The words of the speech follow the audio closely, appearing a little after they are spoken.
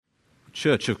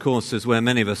Church, of course, is where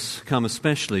many of us come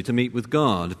especially to meet with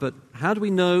God. But how do we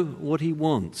know what He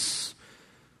wants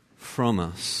from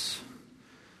us?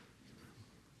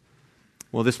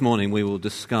 Well, this morning we will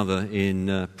discover in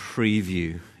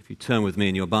preview. If you turn with me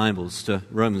in your Bibles to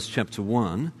Romans chapter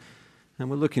 1, and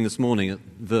we're looking this morning at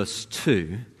verse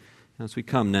 2, as we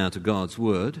come now to God's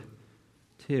Word,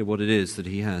 to hear what it is that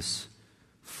He has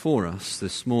for us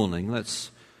this morning.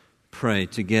 Let's pray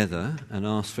together and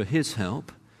ask for His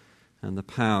help and the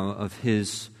power of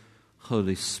His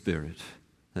Holy Spirit.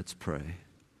 Let's pray.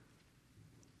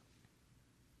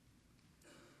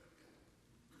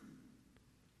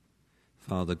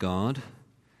 Father God,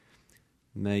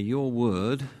 may your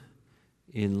word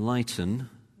enlighten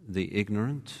the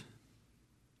ignorant,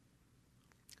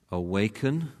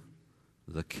 awaken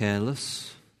the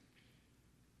careless,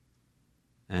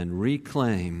 and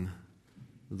reclaim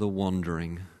the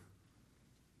wandering.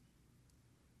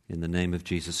 In the name of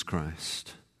Jesus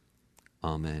Christ.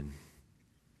 Amen.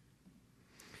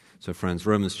 So friends,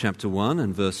 Romans chapter 1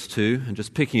 and verse 2, and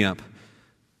just picking up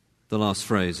the last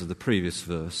phrase of the previous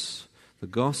verse, the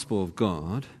gospel of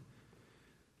God,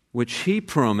 which He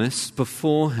promised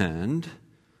beforehand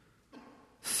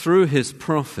through His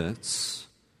prophets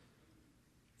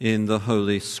in the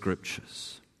Holy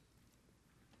Scriptures.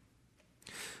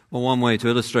 Well, one way to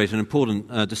illustrate an important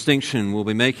distinction we'll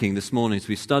be making this morning as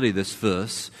we study this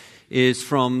verse is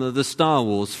from the Star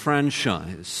Wars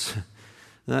franchise.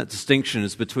 That distinction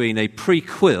is between a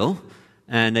prequel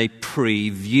and a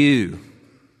preview.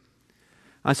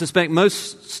 I suspect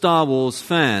most Star Wars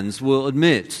fans will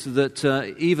admit that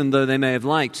even though they may have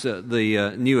liked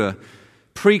the newer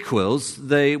prequels,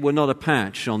 they were not a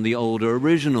patch on the older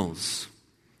originals.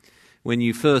 When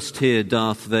you first hear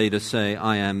Darth Vader say,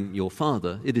 "I am your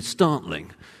father," it is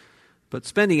startling. But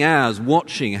spending hours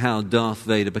watching how Darth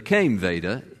Vader became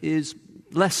Vader is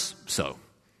less so.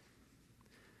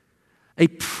 A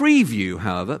preview,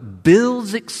 however,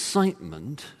 builds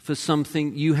excitement for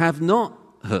something you have not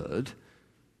heard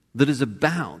that is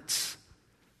about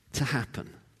to happen.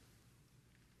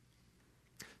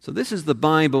 So this is the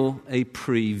Bible, a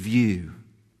preview.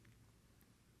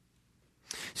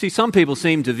 See, some people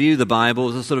seem to view the Bible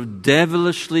as a sort of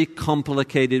devilishly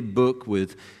complicated book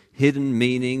with hidden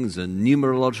meanings and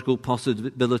numerological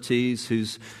possibilities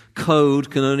whose code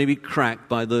can only be cracked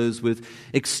by those with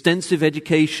extensive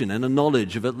education and a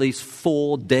knowledge of at least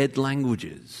 4 dead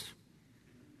languages.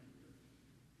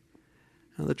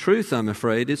 Now, the truth, I'm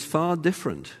afraid, is far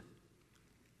different.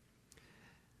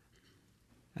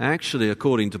 Actually,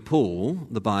 according to Paul,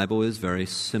 the Bible is very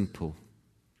simple.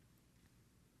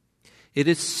 It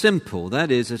is simple,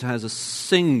 that is, it has a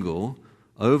single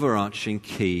overarching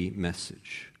key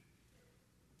message.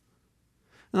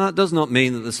 Now, that does not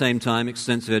mean that at the same time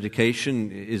extensive education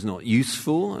is not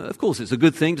useful. Of course, it's a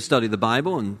good thing to study the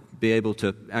Bible and be able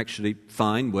to actually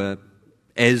find where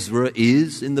Ezra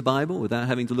is in the Bible without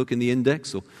having to look in the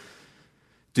index or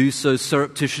do so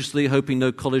surreptitiously, hoping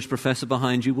no college professor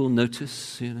behind you will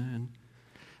notice, And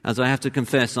as I have to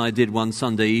confess, I did one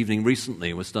Sunday evening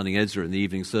recently, we're studying Ezra in the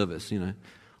evening service,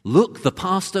 Look, the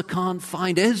pastor can't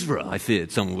find Ezra, I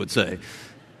feared someone would say.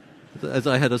 As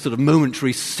I had a sort of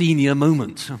momentary senior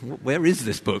moment. Where is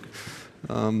this book?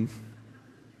 Of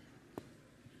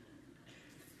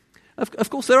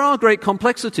course, there are great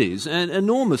complexities and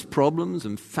enormous problems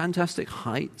and fantastic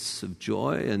heights of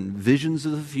joy and visions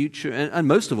of the future, and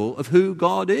most of all, of who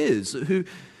God is.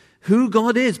 Who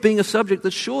God is, being a subject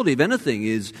that surely, if anything,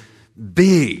 is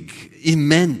big,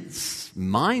 immense,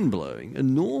 mind-blowing,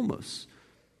 enormous,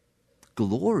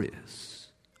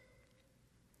 glorious.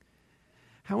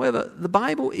 However, the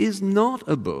Bible is not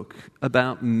a book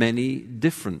about many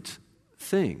different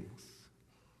things.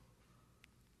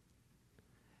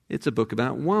 It's a book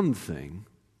about one thing,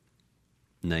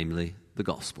 namely the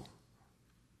gospel.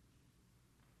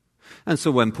 And so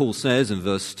when Paul says in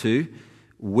verse 2,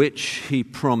 which he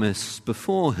promised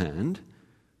beforehand,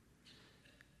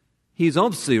 he's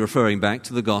obviously referring back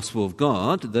to the gospel of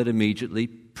God that immediately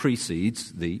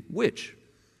precedes the which.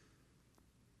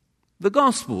 The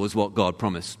gospel is what God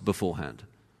promised beforehand.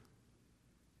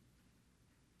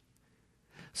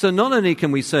 So not only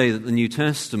can we say that the New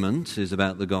Testament is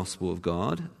about the gospel of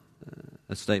God,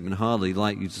 a statement hardly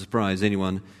likely to surprise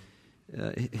anyone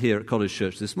here at College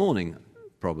Church this morning,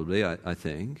 probably, I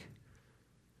think.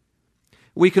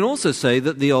 We can also say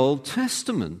that the Old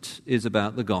Testament is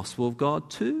about the gospel of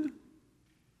God too.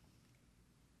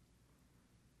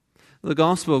 The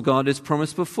gospel of God is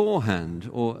promised beforehand,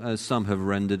 or as some have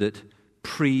rendered it,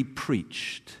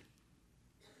 pre-preached.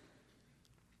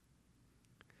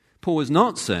 Paul is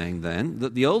not saying then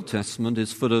that the Old Testament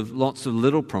is full of lots of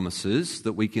little promises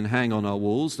that we can hang on our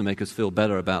walls to make us feel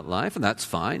better about life, and that's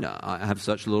fine. I have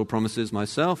such little promises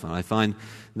myself, and I find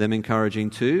them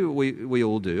encouraging too. We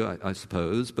all do, I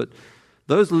suppose. But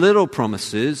those little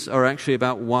promises are actually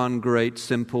about one great,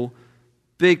 simple,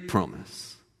 big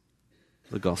promise: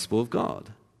 the gospel of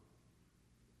God.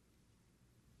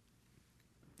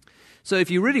 So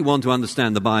if you really want to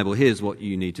understand the Bible, here's what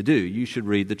you need to do. You should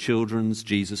read the Children's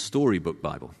Jesus Storybook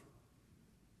Bible.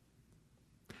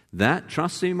 That,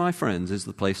 trust me, my friends, is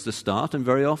the place to start and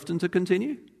very often to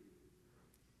continue.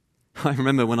 I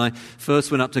remember when I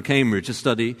first went up to Cambridge to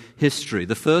study history,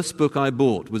 the first book I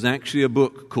bought was actually a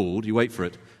book called, you wait for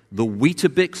it, The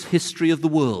Weetabix History of the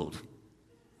World.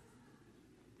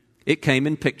 It came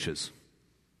in pictures.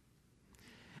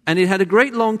 And it had a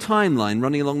great long timeline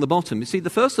running along the bottom. You see,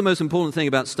 the first and most important thing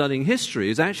about studying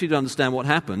history is actually to understand what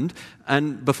happened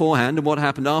and beforehand and what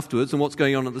happened afterwards and what's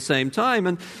going on at the same time.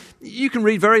 And you can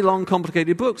read very long,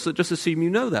 complicated books that just assume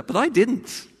you know that, but I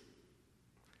didn't.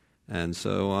 And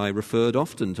so I referred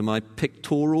often to my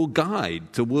pictorial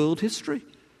guide to world history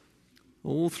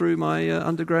all through my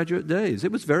undergraduate days.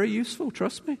 It was very useful,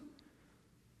 trust me.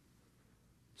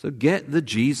 So get the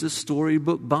Jesus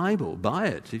Storybook Bible. Buy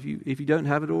it if you don't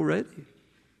have it already.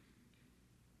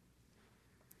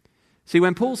 See,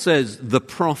 when Paul says the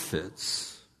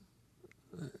prophets,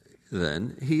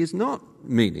 then he is not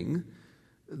meaning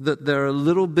that there are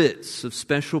little bits of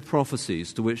special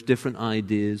prophecies to which different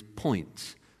ideas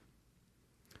point,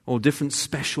 or different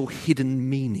special hidden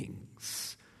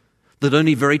meanings that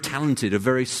only very talented or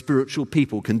very spiritual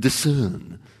people can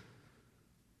discern.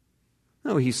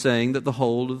 No, he's saying that the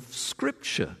whole of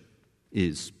Scripture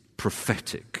is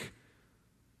prophetic.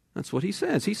 That's what he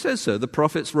says. He says so. The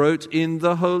prophets wrote in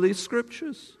the Holy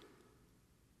Scriptures.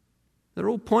 They're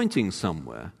all pointing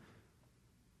somewhere.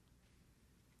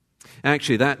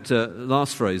 Actually, that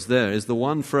last phrase there is the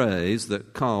one phrase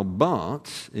that Karl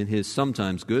Barth, in his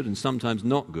sometimes good and sometimes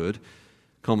not good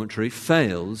commentary,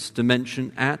 fails to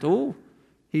mention at all.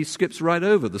 He skips right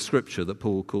over the Scripture that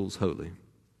Paul calls holy.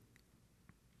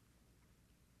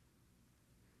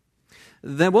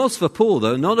 There was for Paul,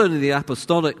 though, not only the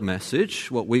apostolic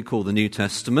message, what we call the New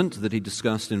Testament, that he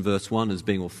discussed in verse 1 as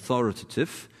being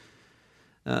authoritative.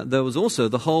 There was also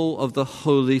the whole of the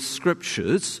Holy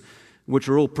Scriptures, which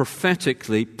are all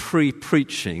prophetically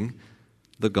pre-preaching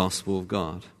the gospel of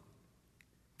God.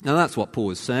 Now that's what Paul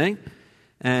is saying,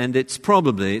 and it's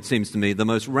probably, it seems to me, the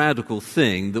most radical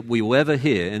thing that we will ever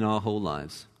hear in our whole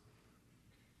lives.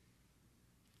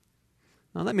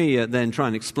 Now let me then try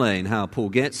and explain how Paul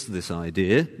gets to this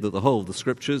idea that the whole of the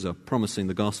Scriptures are promising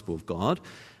the gospel of God,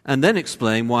 and then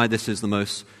explain why this is the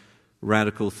most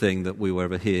radical thing that we will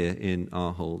ever hear in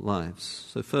our whole lives.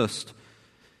 So first,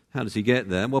 how does he get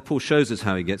there? Well, Paul shows us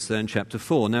how he gets there in chapter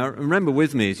 4. Now remember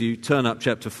with me as you turn up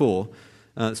chapter 4,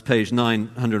 it's page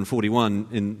 941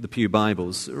 in the Pew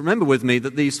Bibles. Remember with me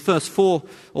that these first 4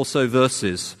 or so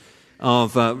verses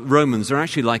of Romans are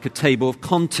actually like a table of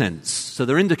contents. So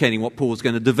they're indicating what Paul's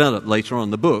going to develop later on in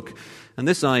the book. And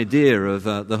this idea of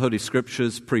the Holy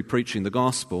Scriptures pre-preaching the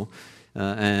gospel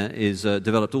is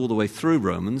developed all the way through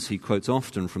Romans. He quotes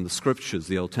often from the Scriptures,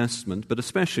 the Old Testament, but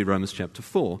especially Romans chapter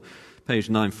 4, page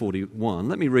 941.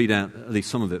 Let me read out at least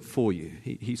some of it for you.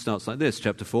 He starts like this,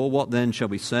 chapter 4, "What then shall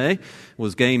we say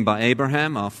was gained by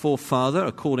Abraham, our forefather,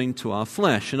 according to our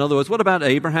flesh?" In other words, what about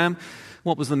Abraham?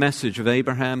 What was the message of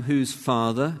Abraham? Whose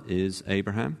father is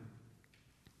Abraham?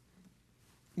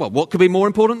 Well, what could be more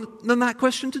important than that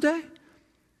question today?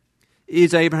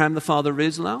 Is Abraham the father of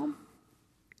Islam,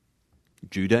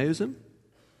 Judaism,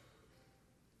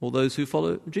 or those who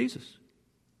follow Jesus?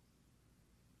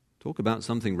 Talk about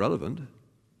something relevant.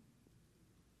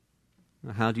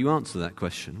 Now, how do you answer that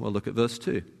question? Well, look at verse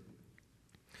 2.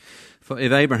 "For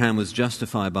if Abraham was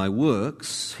justified by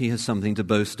works, he has something to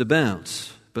boast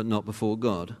about, but not before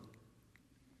God."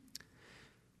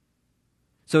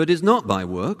 So it is not by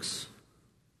works,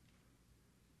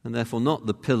 and therefore not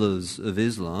the pillars of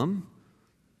Islam,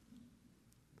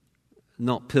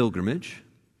 not pilgrimage.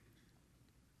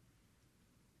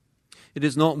 It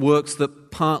is not works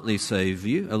that partly save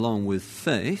you, along with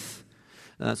faith.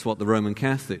 That's what the Roman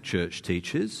Catholic Church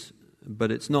teaches,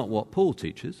 but it's not what Paul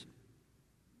teaches.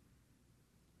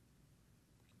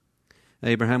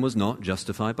 Abraham was not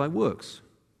justified by works.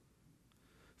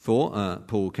 For,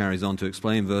 Paul carries on to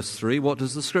explain verse 3, what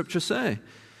does the Scripture say?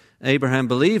 Abraham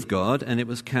believed God, and it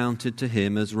was counted to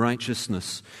him as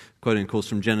righteousness. Quoting, of course,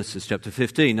 from Genesis chapter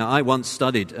 15. Now, I once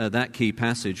studied that key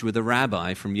passage with a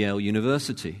rabbi from Yale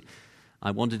University.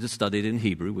 I wanted to study it in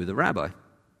Hebrew with a rabbi.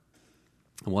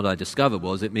 And what I discovered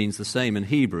was it means the same in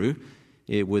Hebrew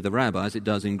with the rabbis it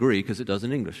does in Greek as it does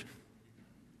in English.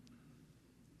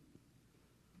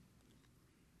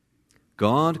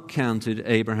 God counted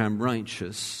Abraham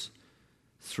righteous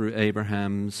through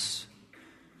Abraham's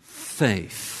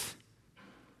faith.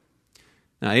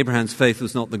 Now, Abraham's faith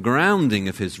was not the grounding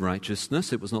of his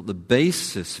righteousness. It was not the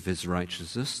basis of his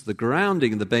righteousness. The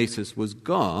grounding and the basis was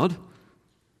God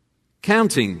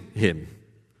counting him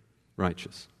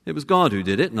righteous. It was God who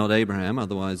did it, not Abraham,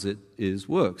 otherwise it is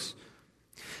works.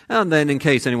 And then, in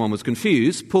case anyone was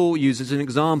confused, Paul uses an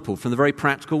example from the very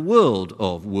practical world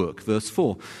of work. Verse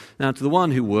 4. Now, to the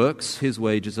one who works, his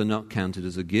wages are not counted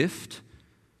as a gift,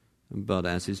 but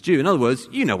as his due. In other words,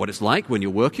 you know what it's like when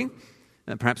you're working.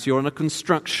 Perhaps you're on a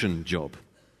construction job.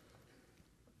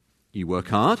 You work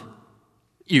hard.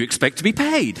 You expect to be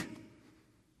paid.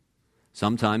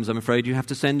 Sometimes, I'm afraid, you have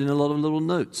to send in a lot of little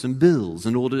notes and bills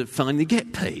in order to finally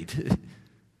get paid.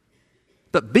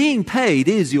 But being paid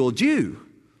is your due.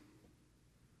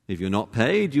 If you're not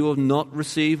paid, you have not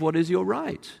received what is your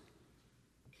right.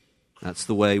 That's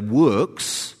the way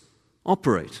works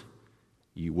operate.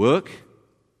 You work,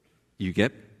 you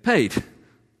get paid.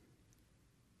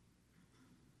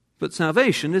 But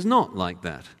salvation is not like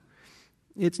that.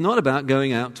 It's not about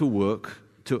going out to work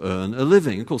to earn a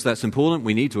living. Of course, that's important.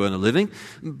 We need to earn a living.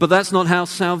 But that's not how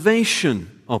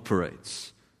salvation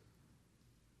operates.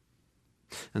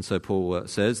 And so Paul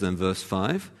says, then verse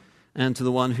 5, and to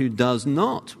the one who does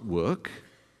not work,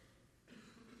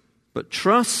 but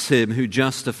trusts him who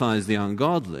justifies the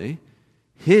ungodly,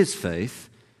 his faith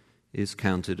is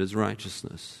counted as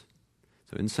righteousness.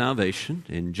 So in salvation,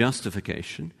 in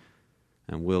justification,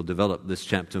 and we'll develop this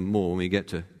chapter more when we get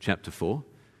to chapter 4,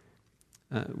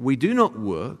 we do not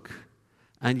work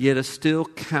and yet are still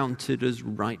counted as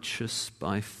righteous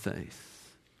by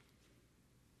faith.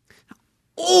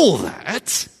 All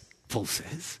that, Paul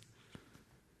says,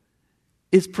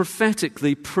 is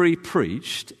prophetically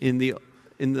pre-preached in the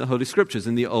Holy Scriptures,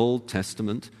 in the Old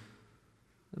Testament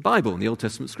Bible, in the Old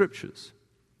Testament Scriptures.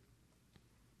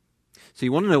 So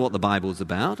you want to know what the Bible is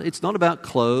about? It's not about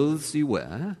clothes you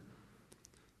wear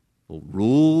or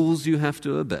rules you have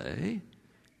to obey.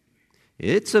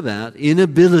 It's about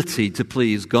inability to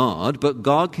please God, but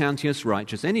God counting us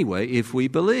righteous anyway if we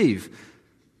believe.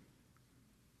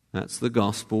 That's the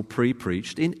gospel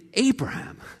pre-preached in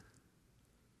Abraham.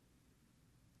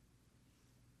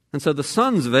 And so the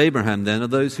sons of Abraham then are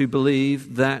those who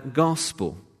believe that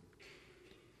gospel.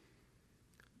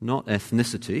 Not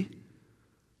ethnicity,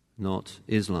 not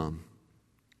Islam.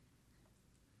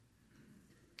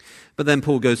 But then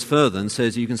Paul goes further and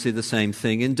says you can see the same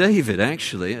thing in David,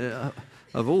 actually,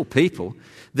 of all people.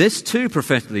 This too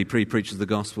prophetically pre-preaches the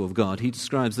gospel of God. He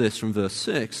describes this from verse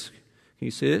 6. Can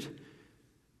you see it?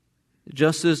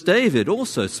 Just as David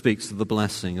also speaks of the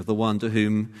blessing of the one to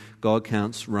whom God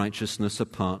counts righteousness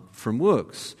apart from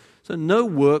works. So no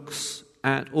works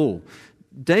at all.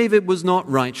 David was not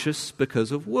righteous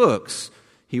because of works.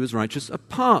 He was righteous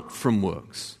apart from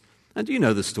works. And do you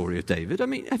know the story of David? I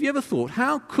mean, have you ever thought,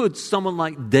 how could someone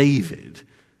like David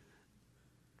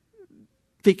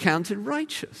be counted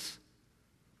righteous?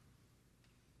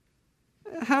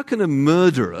 How can a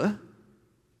murderer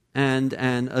and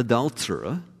an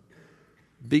adulterer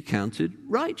be counted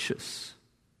righteous?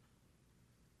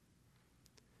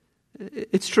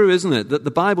 It's true, isn't it, that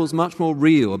the Bible's much more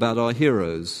real about our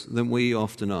heroes than we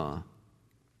often are.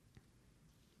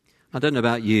 I don't know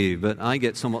about you, but I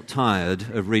get somewhat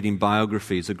tired of reading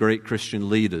biographies of great Christian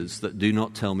leaders that do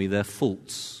not tell me their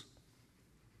faults.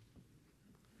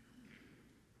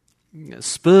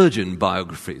 Spurgeon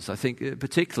biographies, I think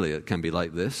particularly it can be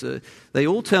like this. They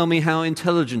all tell me how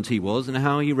intelligent he was and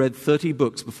how he read 30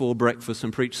 books before breakfast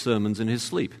and preached sermons in his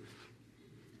sleep.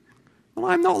 Well,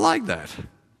 I'm not like that.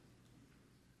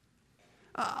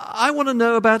 I want to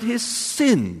know about his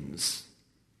sins.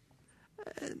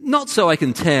 Not so I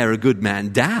can tear a good man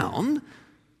down.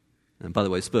 And by the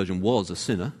way, Spurgeon was a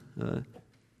sinner.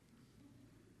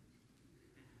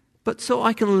 But so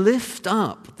I can lift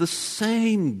up the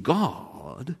same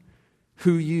God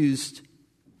who used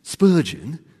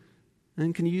Spurgeon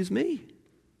and can use me.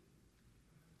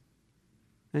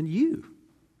 And you.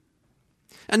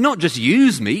 And not just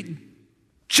use me,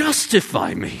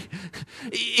 justify me.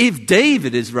 If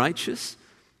David is righteous,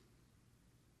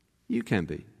 you can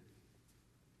be.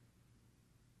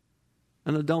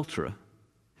 An adulterer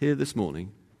here this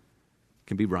morning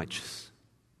can be righteous.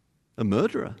 A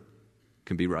murderer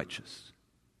can be righteous.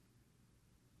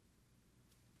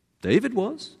 David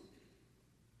was.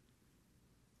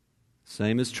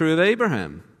 Same is true of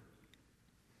Abraham.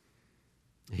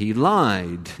 He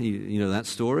lied. You know that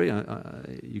story?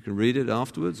 You can read it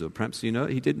afterwards, or perhaps you know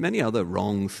it. He did many other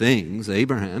wrong things,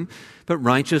 Abraham. But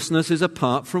righteousness is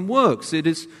apart from works. It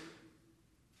is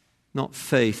not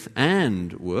faith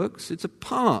and works. It's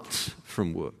apart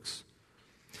from works.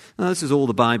 Now, this is all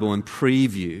the Bible in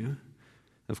preview,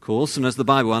 of course. And as the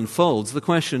Bible unfolds, the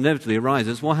question inevitably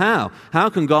arises, well, how? How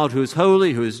can God who is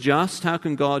holy, who is just, how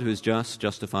can God who is just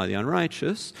justify the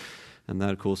unrighteous? And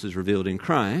that, of course, is revealed in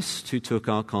Christ, who took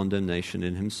our condemnation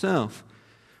in himself.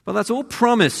 Well, that's all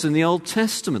promised in the Old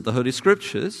Testament, the Holy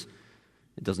Scriptures.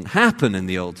 It doesn't happen in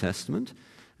the Old Testament,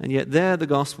 and yet there the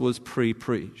gospel is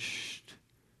pre-preached.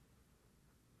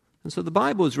 And so the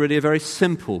Bible is really a very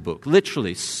simple book,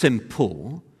 literally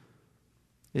simple.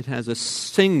 It has a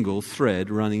single thread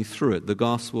running through it, the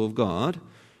gospel of God,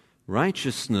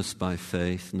 righteousness by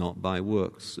faith, not by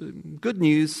works. Good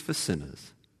news for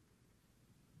sinners.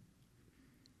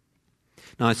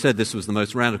 Now, I said this was the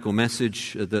most radical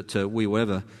message that we will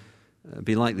ever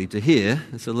be likely to hear,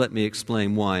 so let me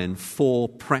explain why in 4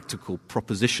 practical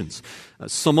propositions.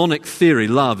 Sermonic theory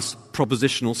loves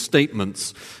propositional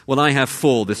statements. Well, I have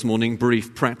 4 this morning,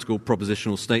 brief, practical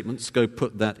propositional statements. Go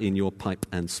put that in your pipe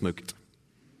and smoke it.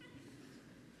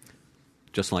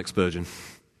 Just like Spurgeon.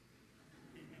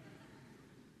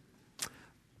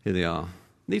 Here they are.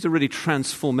 These are really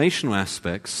transformational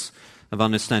aspects of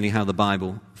understanding how the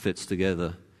Bible fits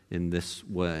together in this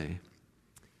way.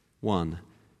 1,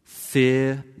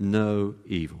 fear no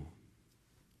evil.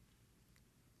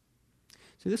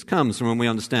 See, this comes from when we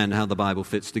understand how the Bible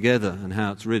fits together and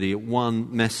how it's really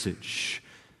one message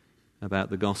about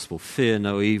the gospel. Fear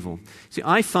no evil. See,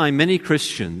 I find many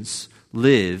Christians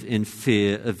live in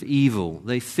fear of evil.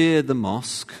 They fear the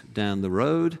mosque down the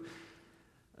road.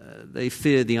 They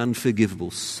fear the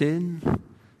unforgivable sin.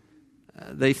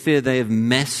 They fear they have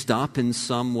messed up in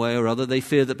some way or other. They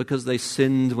fear that because they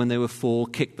sinned when they were 4,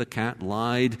 kicked the cat,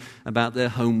 lied about their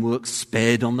homework,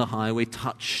 sped on the highway,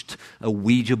 touched a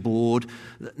Ouija board,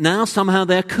 now somehow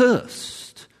they're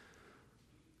cursed.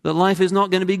 That life is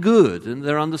not going to be good and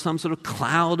they're under some sort of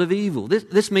cloud of evil.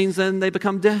 This means then they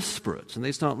become desperate and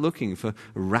they start looking for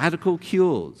radical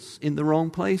cures in the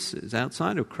wrong places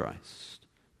outside of Christ.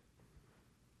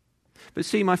 But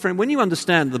see, my friend, when you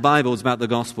understand the Bible is about the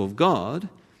gospel of God,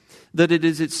 that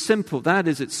is its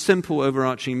simple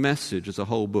overarching message as a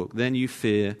whole book, then you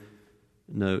fear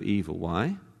no evil.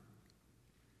 Why?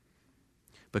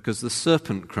 Because the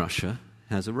serpent crusher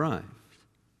has arrived.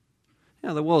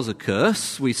 Now, there was a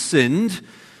curse. We sinned.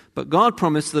 But God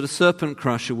promised that a serpent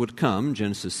crusher would come,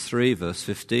 Genesis 3, verse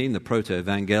 15, the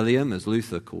proto-evangelium, as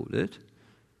Luther called it.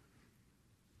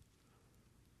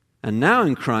 And now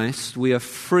in Christ, we are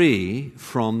free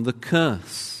from the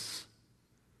curse.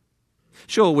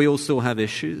 Sure, we all still have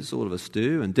issues, all of us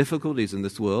do, and difficulties in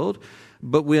this world,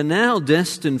 but we are now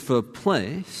destined for a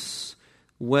place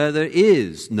where there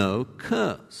is no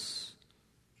curse.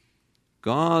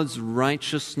 God's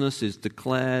righteousness is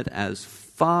declared as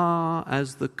far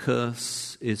as the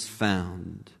curse is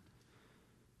found,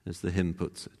 as the hymn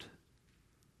puts it.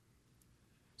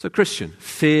 So, Christian,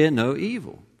 fear no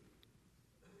evil.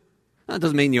 That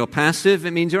doesn't mean you're passive,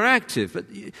 it means you're active. But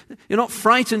you're not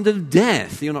frightened of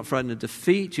death. You're not frightened of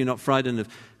defeat. You're not frightened of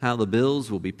how the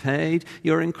bills will be paid.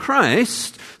 You're in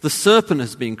Christ. The serpent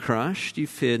has been crushed. You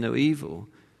fear no evil.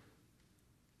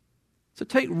 So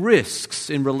take risks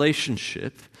in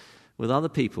relationship with other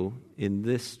people in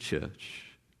this church.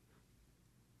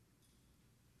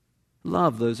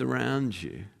 Love those around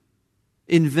you.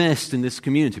 Invest in this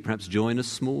community. Perhaps join a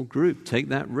small group. Take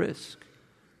that risk.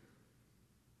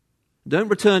 Don't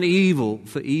return evil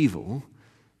for evil,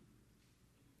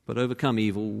 but overcome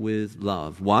evil with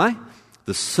love. Why?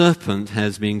 The serpent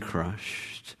has been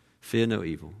crushed. Fear no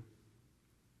evil.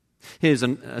 Here's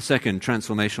a second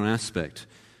transformational aspect.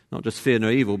 Not just fear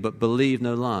no evil, but believe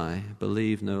no lie.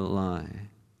 Believe no lie.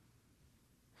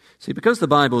 See, because the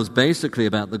Bible is basically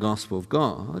about the gospel of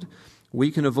God,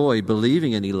 we can avoid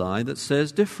believing any lie that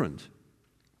says different.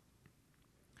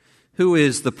 Who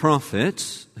is the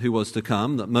prophet who was to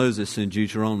come that Moses in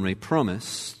Deuteronomy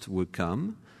promised would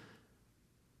come?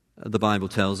 The Bible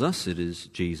tells us it is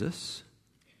Jesus.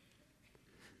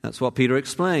 That's what Peter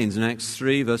explains in Acts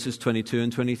 3, verses 22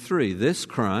 and 23. This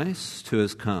Christ who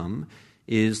has come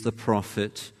is the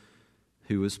prophet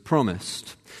who was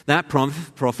promised. That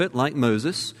prophet, like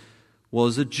Moses,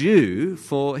 was a Jew,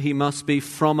 for he must be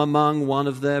from among one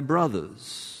of their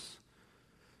brothers.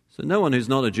 So no one who's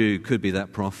not a Jew could be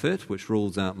that prophet, which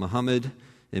rules out Muhammad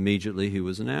immediately, who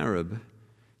was an Arab.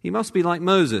 He must be like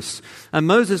Moses. And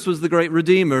Moses was the great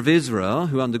redeemer of Israel,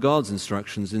 who under God's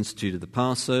instructions instituted the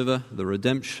Passover, the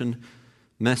redemption,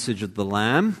 message of the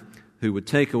Lamb who would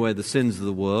take away the sins of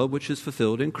the world, which is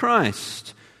fulfilled in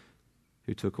Christ,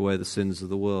 who took away the sins of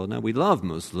the world. Now, we love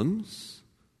Muslims.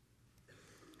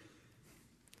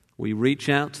 We reach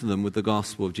out to them with the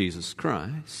gospel of Jesus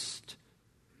Christ,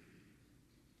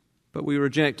 but we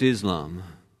reject Islam,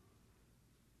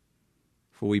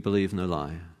 for we believe no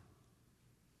lie.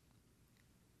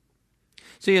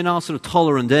 See, in our sort of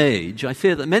tolerant age, I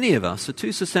fear that many of us are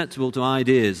too susceptible to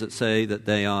ideas that say that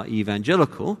they are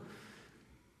evangelical,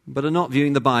 but are not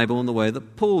viewing the Bible in the way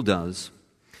that Paul does.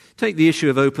 Take the issue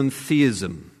of open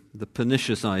theism, the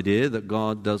pernicious idea that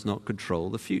God does not control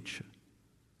the future.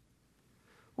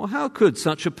 Well, how could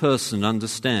such a person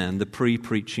understand the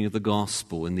pre-preaching of the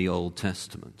gospel in the Old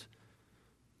Testament?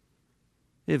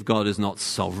 If God is not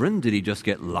sovereign, did he just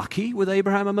get lucky with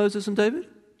Abraham and Moses and David?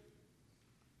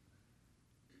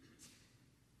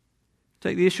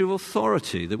 Take the issue of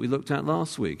authority that we looked at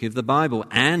last week. If the Bible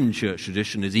and church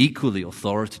tradition is equally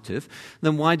authoritative,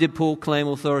 then why did Paul claim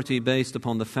authority based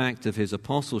upon the fact of his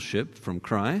apostleship from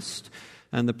Christ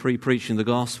and the pre-preaching of the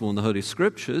gospel in the Holy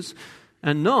Scriptures,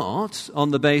 and not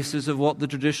on the basis of what the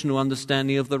traditional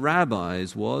understanding of the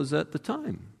rabbis was at the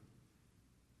time?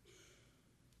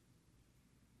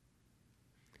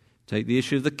 Take the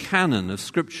issue of the canon of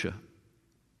Scripture.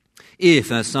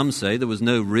 If, as some say, there was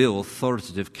no real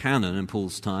authoritative canon in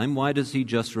Paul's time, why does he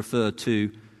just refer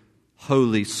to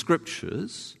Holy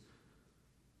Scriptures,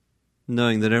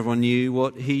 knowing that everyone knew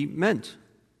what he meant?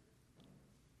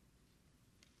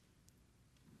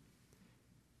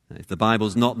 If the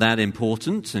Bible's not that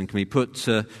important and can be put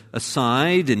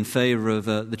aside in favor of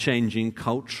the changing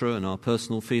culture and our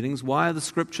personal feelings, why are the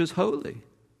Scriptures holy?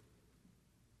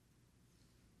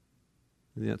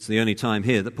 That's the only time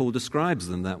here that Paul describes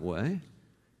them that way.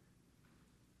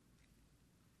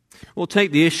 Or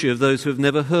take the issue of those who have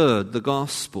never heard the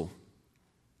gospel.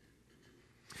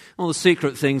 All the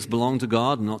secret things belong to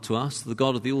God and not to us. The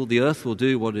God of all the earth will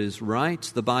do what is right.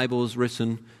 The Bible is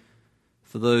written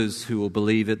for those who will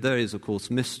believe it. There is, of course,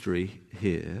 mystery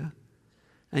here.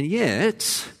 And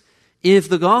yet, if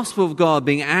the gospel of God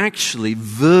being actually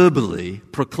verbally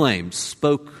proclaimed,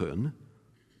 spoken,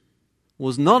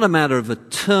 was not a matter of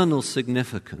eternal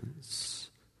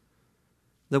significance,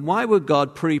 then why would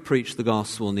God pre-preach the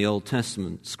gospel in the Old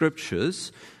Testament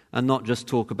scriptures and not just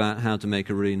talk about how to make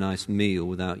a really nice meal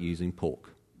without using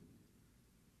pork?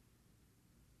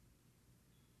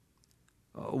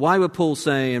 Why would Paul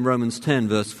say in Romans 10,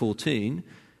 verse 14,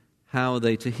 how are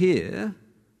they to hear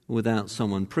without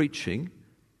someone preaching,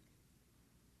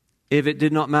 if it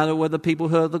did not matter whether people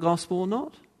heard the gospel or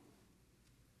not?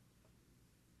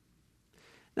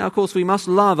 Now, of course, we must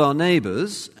love our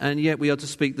neighbors, and yet we are to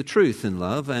speak the truth in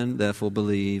love and therefore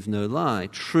believe no lie.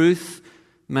 Truth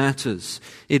matters.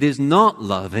 It is not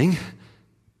loving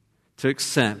to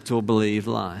accept or believe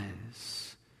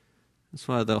lies. That's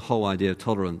why the whole idea of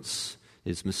tolerance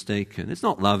is mistaken. It's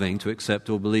not loving to accept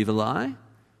or believe a lie.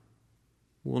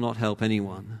 It will not help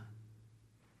anyone.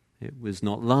 It was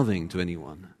not loving to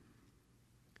anyone.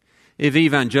 If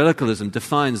evangelicalism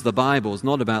defines the Bible as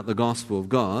not about the gospel of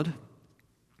God,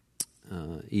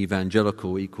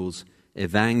 evangelical equals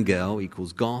evangel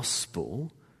equals gospel,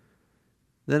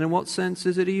 then in what sense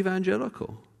is it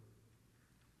evangelical?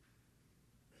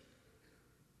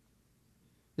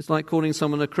 It's like calling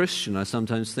someone a Christian, I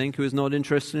sometimes think, who is not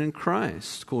interested in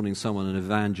Christ, calling someone an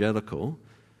evangelical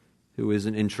who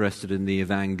isn't interested in the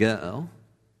evangel,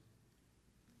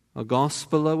 a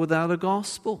gospeler without a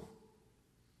gospel.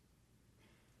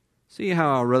 See how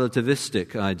our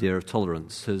relativistic idea of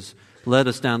tolerance has led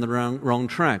us down the wrong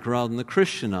track, rather than the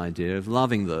Christian idea of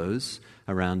loving those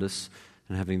around us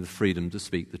and having the freedom to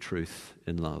speak the truth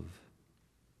in love.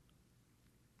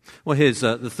 Well, here's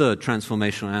the third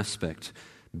transformational aspect.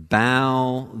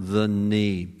 Bow the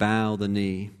knee. Bow the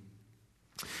knee.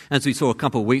 As we saw a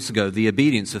couple of weeks ago, the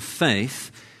obedience of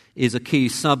faith is a key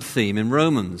sub-theme in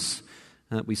Romans.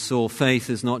 We saw faith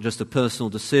is not just a personal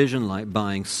decision like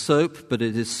buying soap, but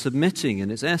it is submitting in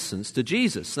its essence to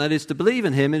Jesus. That is, to believe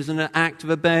in him is an act of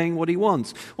obeying what he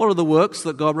wants. What are the works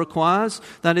that God requires?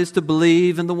 That is, to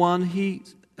believe in the one he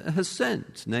has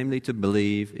sent, namely to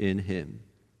believe in him.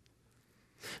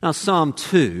 Now, Psalm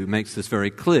 2 makes this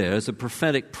very clear as a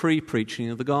prophetic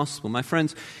pre-preaching of the gospel. My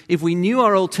friends, if we knew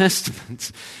our Old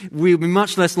Testament, we would be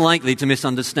much less likely to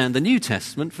misunderstand the New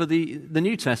Testament, for the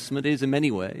New Testament is in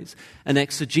many ways an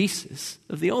exegesis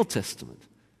of the Old Testament.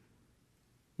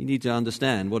 You need to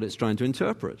understand what it's trying to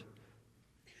interpret.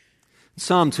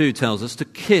 Psalm 2 tells us to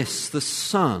kiss the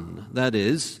Son. That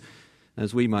is,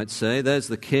 as we might say, there's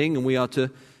the King, and we are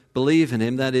to believe in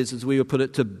him. That is, as we would put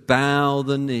it, to bow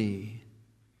the knee.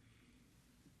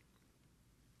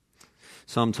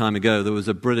 Some time ago, there was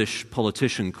a British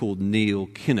politician called Neil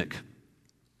Kinnock.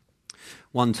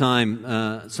 One time,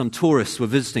 some tourists were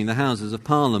visiting the Houses of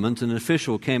Parliament, and an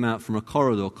official came out from a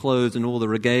corridor clothed in all the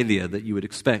regalia that you would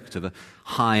expect of a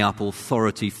high-up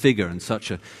authority figure in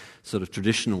such a sort of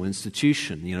traditional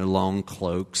institution. You know, long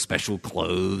cloak, special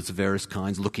clothes of various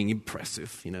kinds, looking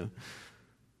impressive, you know.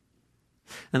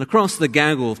 And across the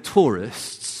gaggle of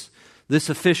tourists, this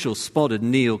official spotted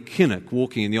Neil Kinnock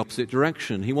walking in the opposite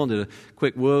direction. He wanted a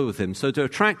quick word with him. So to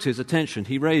attract his attention,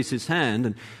 he raised his hand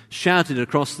and shouted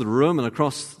across the room and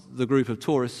across the group of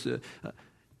tourists,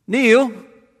 "Neil!"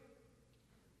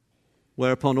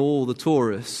 Whereupon all the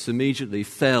tourists immediately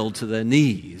fell to their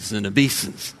knees in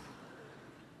obeisance.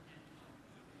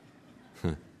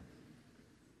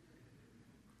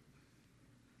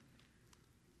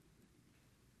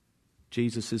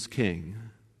 Jesus is King.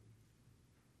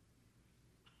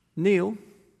 Kneel.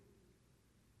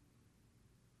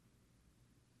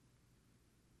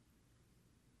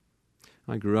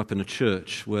 I grew up in a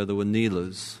church where there were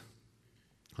kneelers.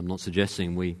 I'm not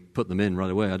suggesting we put them in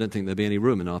right away. I don't think there'd be any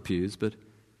room in our pews, but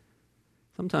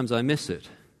sometimes I miss it.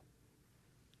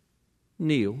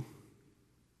 Kneel.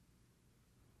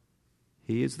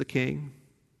 He is the King.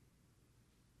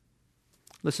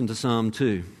 Listen to Psalm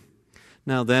 2.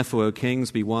 Now therefore, O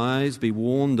kings, be wise, be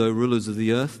warned, O rulers of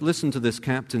the earth. Listen to this,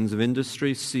 captains of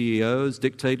industry, CEOs,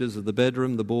 dictators of the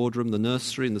bedroom, the boardroom, the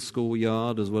nursery, and the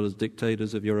schoolyard, as well as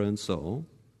dictators of your own soul.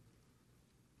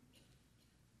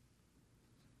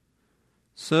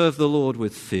 Serve the Lord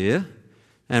with fear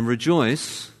and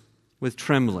rejoice with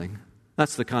trembling.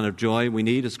 That's the kind of joy we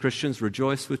need as Christians,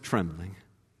 rejoice with trembling.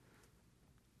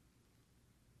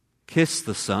 Kiss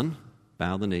the Son,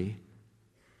 bow the knee,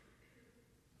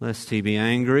 lest he be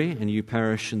angry and you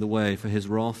perish in the way, for his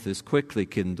wrath is quickly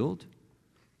kindled.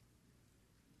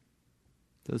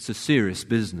 That's a serious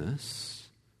business.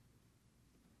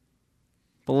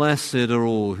 Blessed are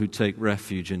all who take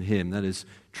refuge in him. That is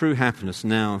true happiness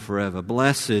now and forever.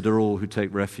 Blessed are all who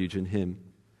take refuge in him.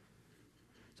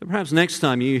 So perhaps next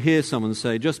time you hear someone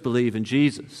say, just believe in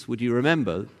Jesus, would you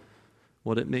remember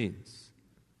what it means?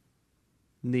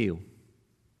 Kneel.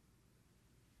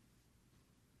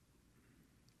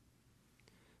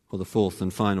 Or the fourth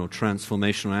and final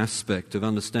transformational aspect of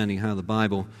understanding how the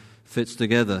Bible fits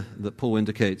together that Paul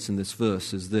indicates in this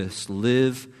verse is this: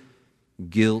 live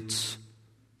guilt-free.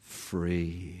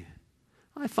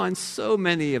 I find so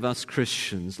many of us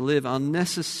Christians live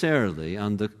unnecessarily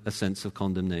under a sense of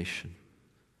condemnation.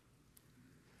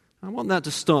 I want that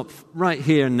to stop right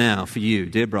here and now for you,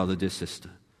 dear brother, dear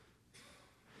sister.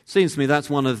 Seems to me that's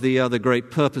one of the other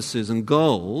great purposes and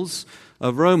goals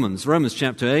of Romans. Romans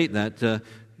chapter 8, that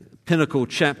pinnacle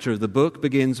chapter of the book,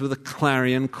 begins with a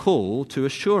clarion call to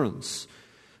assurance.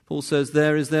 Paul says,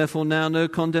 there is therefore now no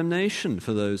condemnation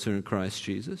for those who are in Christ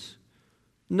Jesus.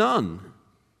 None.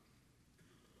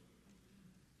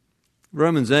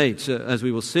 Romans 8, as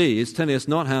we will see, is telling us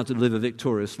not how to live a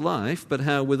victorious life, but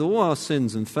how with all our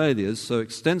sins and failures so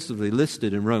extensively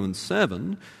listed in Romans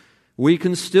 7, we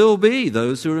can still be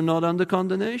those who are not under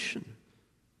condemnation.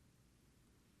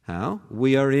 How?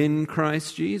 We are in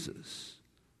Christ Jesus.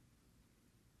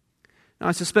 Now,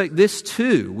 I suspect this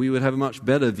too we would have a much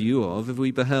better view of if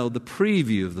we beheld the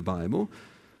preview of the Bible,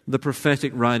 the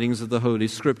prophetic writings of the Holy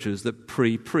Scriptures that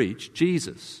pre-preach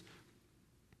Jesus.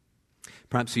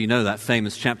 Perhaps you know that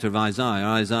famous chapter of Isaiah,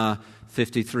 Isaiah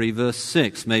 53 verse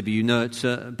 6. Maybe you know it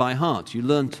by heart. You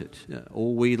learnt it.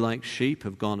 All we like sheep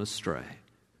have gone astray.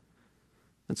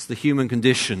 That's the human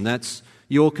condition. That's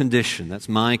your condition. That's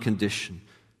my condition.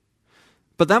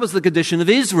 But that was the condition of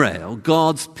Israel,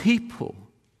 God's people.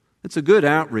 It's a good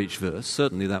outreach verse,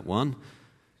 certainly that one.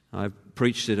 I've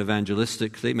preached it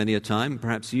evangelistically many a time,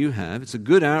 perhaps you have. It's a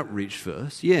good outreach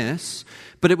verse, yes,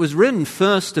 but it was written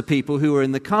first to people who were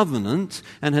in the covenant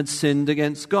and had sinned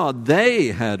against God. They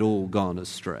had all gone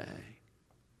astray.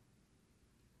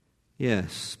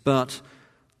 Yes, but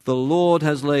the Lord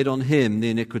has laid on him the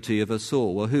iniquity of us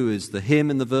all. Well, who is the him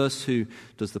in the verse? Of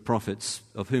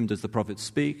whom does the prophet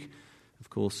speak? Of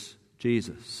course,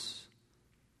 Jesus.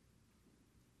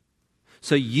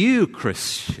 So you,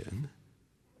 Christian,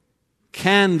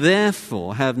 can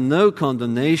therefore have no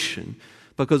condemnation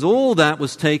because all that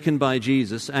was taken by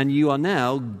Jesus and you are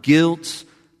now guilt-free.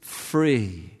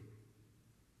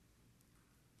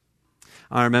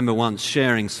 I remember once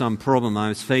sharing some problem I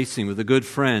was facing with a good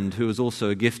friend who was also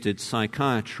a gifted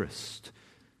psychiatrist.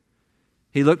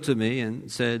 He looked at me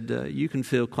and said, you can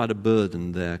feel quite a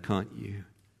burden there, can't you?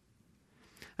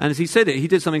 And as he said it, he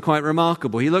did something quite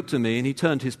remarkable. He looked at me and he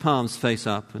turned his palms face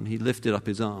up and he lifted up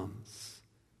his arms.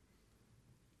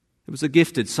 It It was a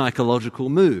gifted psychological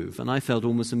move, and I felt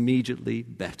almost immediately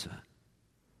better.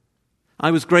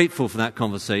 I was grateful for that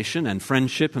conversation and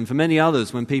friendship, and for many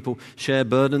others when people share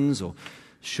burdens or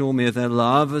assure me of their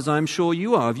love, as I'm sure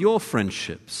you are of your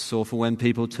friendships, or for when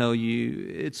people tell you,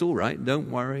 it's all right,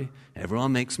 don't worry,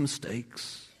 everyone makes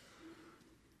mistakes.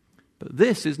 But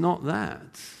this is not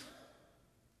that.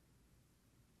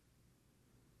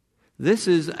 This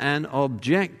is an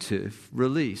objective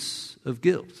release of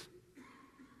guilt.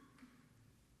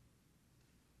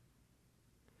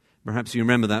 Perhaps you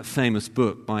remember that famous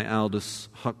book by Aldous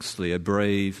Huxley, A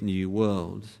Brave New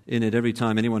World. In it, every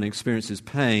time anyone experiences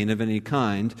pain of any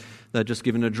kind, they're just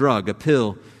given a drug, a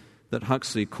pill that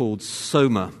Huxley called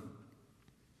Soma.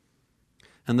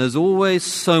 And there's always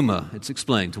Soma, it's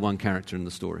explained to one character in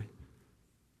the story.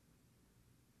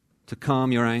 To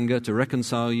calm your anger, to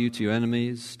reconcile you to your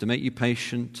enemies, to make you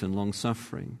patient and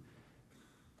long-suffering.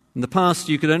 In the past,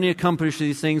 you could only accomplish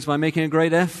these things by making a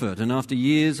great effort, and after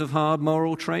years of hard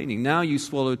moral training. Now you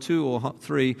swallow 2 or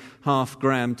 3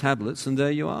 half-gram tablets, and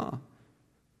there you are.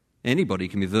 Anybody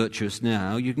can be virtuous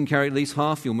now. You can carry at least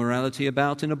half your morality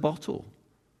about in a bottle.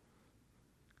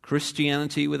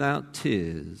 Christianity without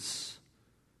tears.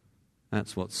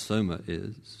 That's what Soma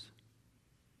is.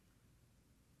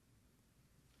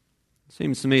 It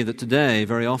seems to me that today,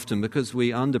 very often, because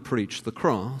we underpreach the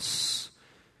cross,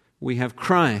 we have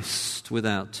Christ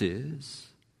without tears.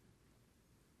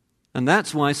 And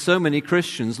that's why so many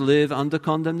Christians live under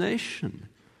condemnation.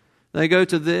 They go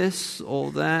to this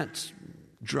or that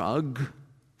drug,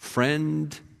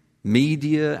 friend,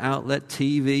 media outlet,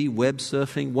 TV, web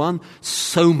surfing, one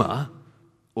Soma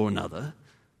or another.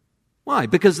 Why?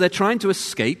 Because they're trying to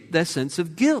escape their sense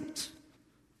of guilt,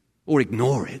 or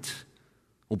ignore it,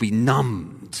 or be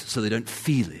numbed so they don't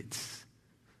feel it.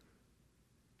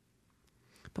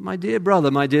 But my dear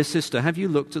brother, my dear sister, have you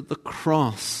looked at the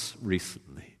cross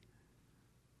recently?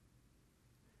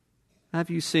 Have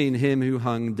you seen him who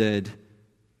hung dead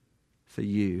for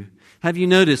you? Have you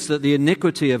noticed that the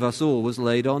iniquity of us all was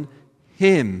laid on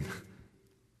him?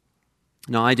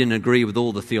 Now, I didn't agree with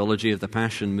all the theology of the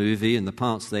Passion movie and the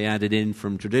parts they added in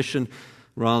from tradition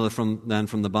rather than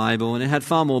from the Bible, and it had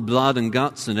far more blood and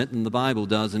guts in it than the Bible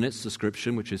does in its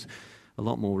description, which is a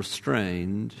lot more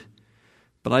restrained.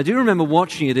 But I do remember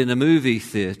watching it in a movie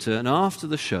theater, and after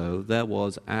the show, there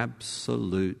was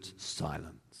absolute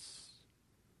silence.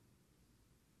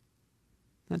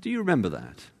 Now, do you remember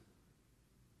that?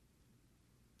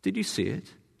 Did you see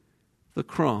it? The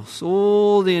cross,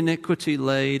 all the iniquity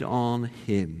laid on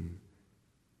him.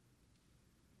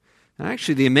 And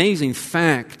actually, the amazing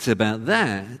fact about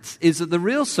that is that the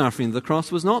real suffering of the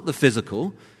cross was not the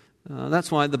physical.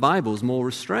 That's why the Bible is more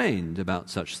restrained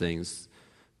about such things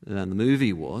than the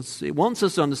movie was. It wants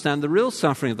us to understand the real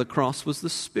suffering of the cross was the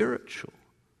spiritual.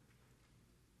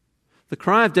 The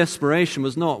cry of desperation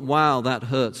was not, wow, that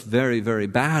hurts very, very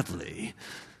badly.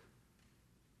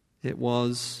 It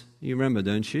was, you remember,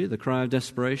 don't you, the cry of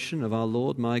desperation of our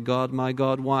Lord, my God,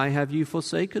 why have you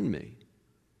forsaken me?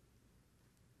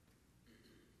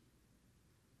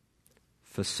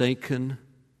 Forsaken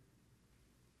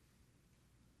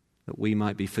that we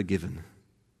might be forgiven.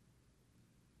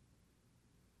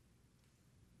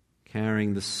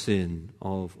 Carrying the sin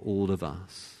of all of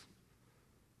us.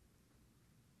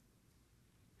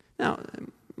 Now,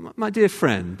 my dear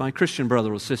friend, my Christian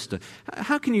brother or sister,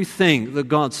 how can you think that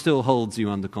God still holds you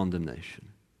under condemnation?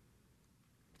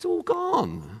 It's all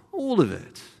gone, all of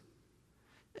it.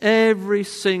 Every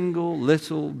single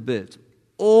little bit,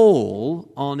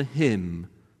 all on him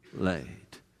laid.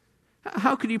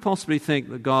 How could you possibly think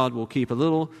that God will keep a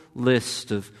little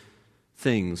list of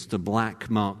things to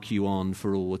black mark you on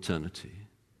for all eternity?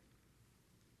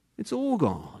 It's all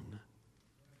gone.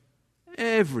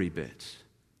 Every bit.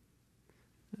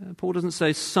 Paul doesn't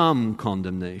say some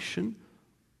condemnation.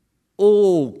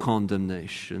 All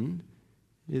condemnation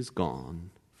is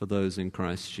gone for those in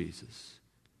Christ Jesus.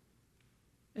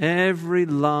 Every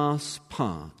last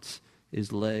part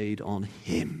is laid on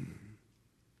him.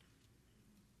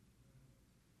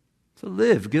 To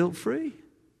live guilt-free.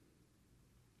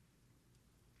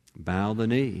 Bow the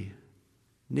knee.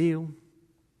 Kneel.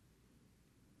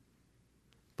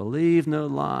 Believe no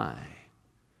lie.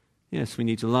 Yes, we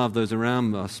need to love those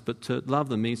around us, but to love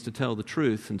them means to tell the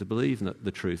truth and to believe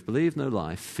the truth. Believe no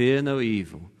lie. Fear no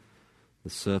evil. The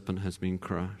serpent has been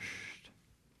crushed.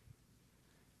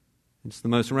 It's the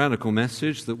most radical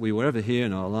message that we will ever hear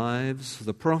in our lives.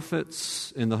 The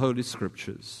prophets in the Holy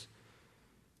Scriptures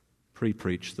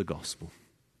pre-preach the gospel.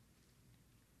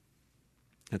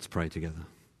 Let's pray together.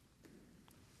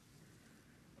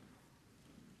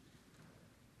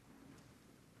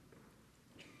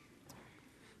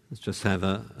 Let's just have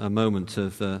a moment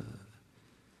of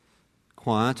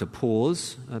quiet, a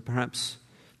pause. Perhaps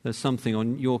there's something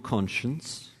on your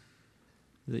conscience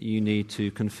that you need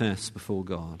to confess before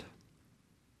God.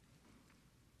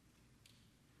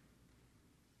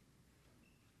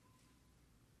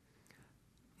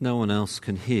 No one else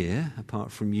can hear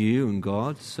apart from you and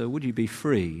God, so would you be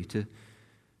free to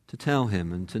tell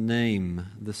him and to name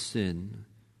the sin?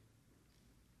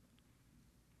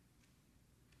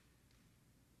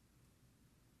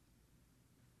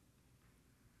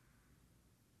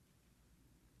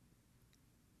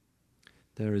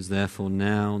 There is therefore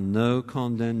now no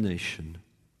condemnation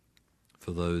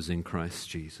for those in Christ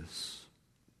Jesus.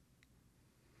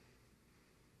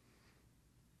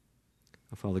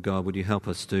 Oh, Father God, would you help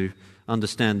us to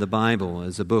understand the Bible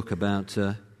as a book about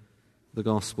the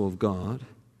gospel of God,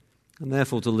 and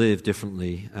therefore to live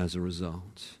differently as a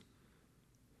result.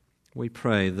 We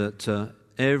pray that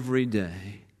every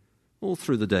day, all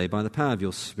through the day, by the power of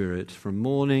your Spirit, from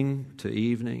morning to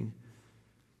evening,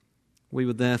 we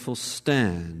would therefore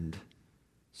stand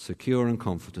secure and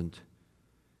confident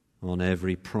on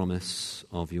every promise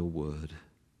of your word.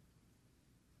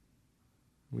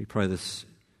 We pray this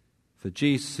for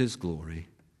Jesus' glory,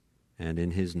 and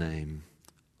in his name,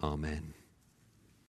 amen.